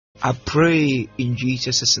I pray in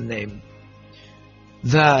Jesus' name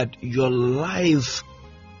that your life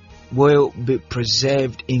will be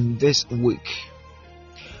preserved in this week.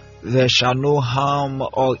 There shall no harm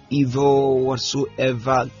or evil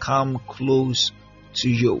whatsoever come close to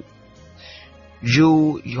you.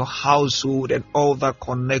 You, your household, and all that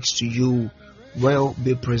connects to you will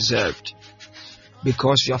be preserved,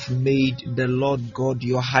 because you have made the Lord God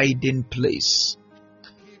your hiding place.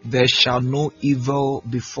 There shall no evil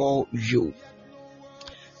befall you.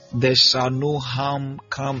 There shall no harm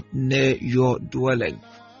come near your dwelling.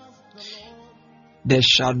 There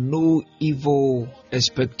shall no evil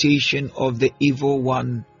expectation of the evil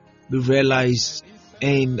one be realized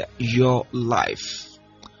in your life.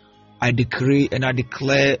 I decree and I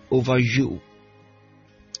declare over you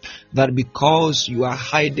that because you are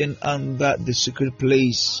hiding under the secret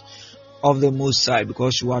place of the Most High,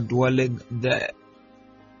 because you are dwelling there,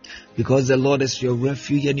 because the Lord is your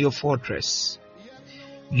refuge and your fortress,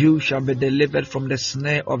 you shall be delivered from the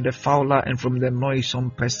snare of the fowler and from the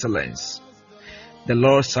noisome pestilence. The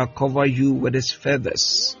Lord shall cover you with his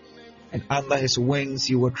feathers, and under his wings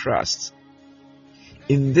you will trust.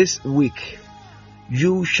 In this week,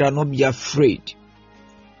 you shall not be afraid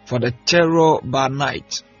for the terror by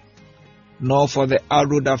night, nor for the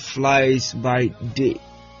arrow that flies by day.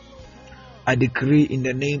 I decree in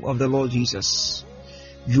the name of the Lord Jesus,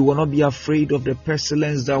 you will not be afraid of the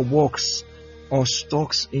pestilence that walks or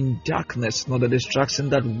stalks in darkness, nor the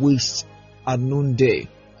destruction that wastes at noonday.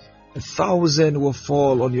 1,000 will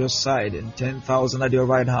fall on your side and 10,000 at your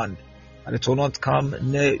right hand, and it will not come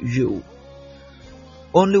near you.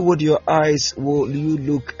 Only with your eyes will you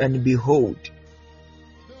look and behold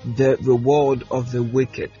the reward of the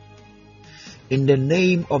wicked. In the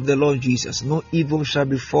name of the Lord Jesus, no evil shall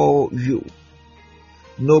befall you.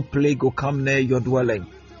 No plague will come near your dwelling.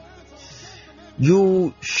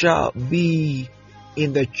 You shall be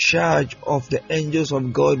in the charge of the angels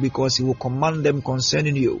of God, because he will command them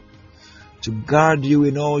concerning you to guard you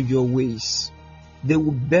in all your ways. They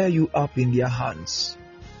will bear you up in their hands,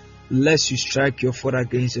 lest you strike your foot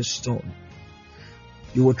against a stone.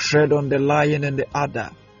 You will tread on the lion and the adder,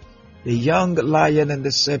 the young lion and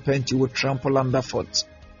the serpent you will trample underfoot.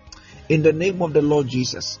 In the name of the Lord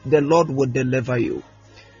Jesus, the Lord will deliver you.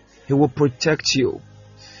 He will protect you.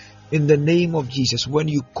 In the name of Jesus, when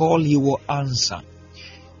you call, he will answer.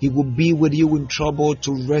 He will be with you in trouble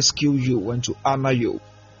to rescue you and to honor you.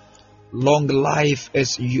 Long life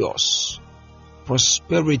is yours.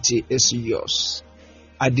 Prosperity is yours.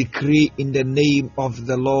 I decree in the name of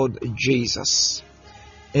the Lord Jesus.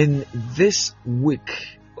 In this week,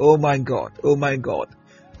 oh my God,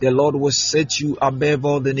 the Lord will set you above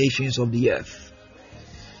all the nations of the earth.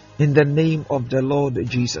 In the name of the Lord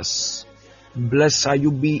Jesus. Blessed shall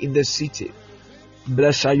you be in the city.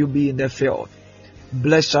 Blessed shall you be in the field.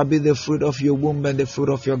 Blessed shall be the fruit of your womb and the fruit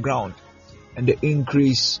of your ground, and the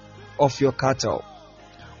increase of your cattle.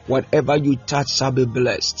 Whatever you touch shall be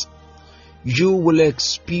blessed. You will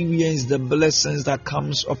experience the blessings that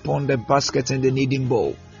comes upon the basket and the kneading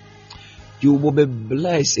bowl. You will be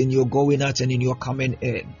blessed in your going out and in your coming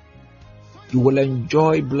in. You will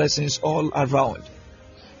enjoy blessings all around.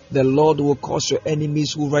 The Lord will cause your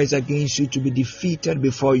enemies who rise against you to be defeated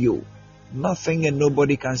before you. Nothing and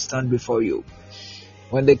nobody can stand before you.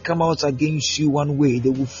 When they come out against you one way, they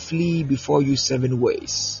will flee before you 7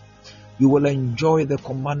 ways. You will enjoy the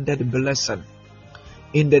commanded blessing.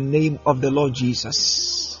 In the name of the Lord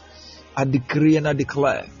Jesus, I decree and I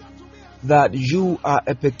declare that you are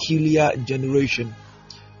a peculiar generation.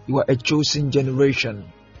 You are a chosen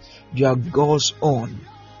generation. You are God's own.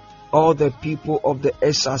 All the people of the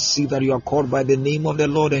earth shall see that you are called by the name of the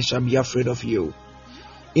Lord and shall be afraid of you.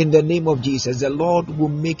 In the name of Jesus, the Lord will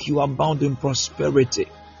make you abound in prosperity,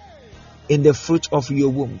 in the fruit of your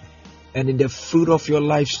womb, and in the fruit of your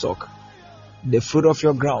livestock, the fruit of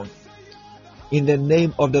your ground. In the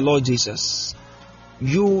name of the Lord Jesus,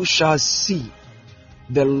 you shall see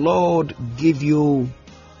the Lord give you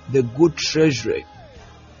the good treasury.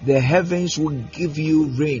 The heavens will give you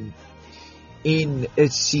rain in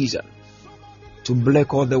its season to bless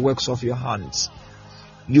all the works of your hands.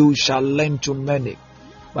 You shall lend to many,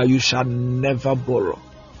 but you shall never borrow.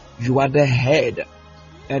 You are the head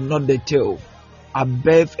and not the tail,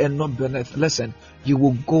 above and not beneath. Listen, you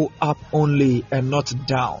will go up only and not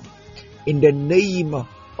down. In the name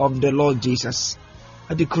of the Lord Jesus,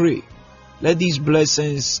 I decree, let these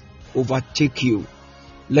blessings overtake you.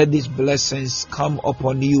 Let these blessings come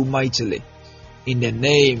upon you mightily. In the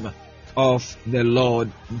name of the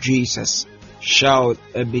Lord Jesus. Shout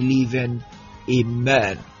a believing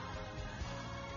amen.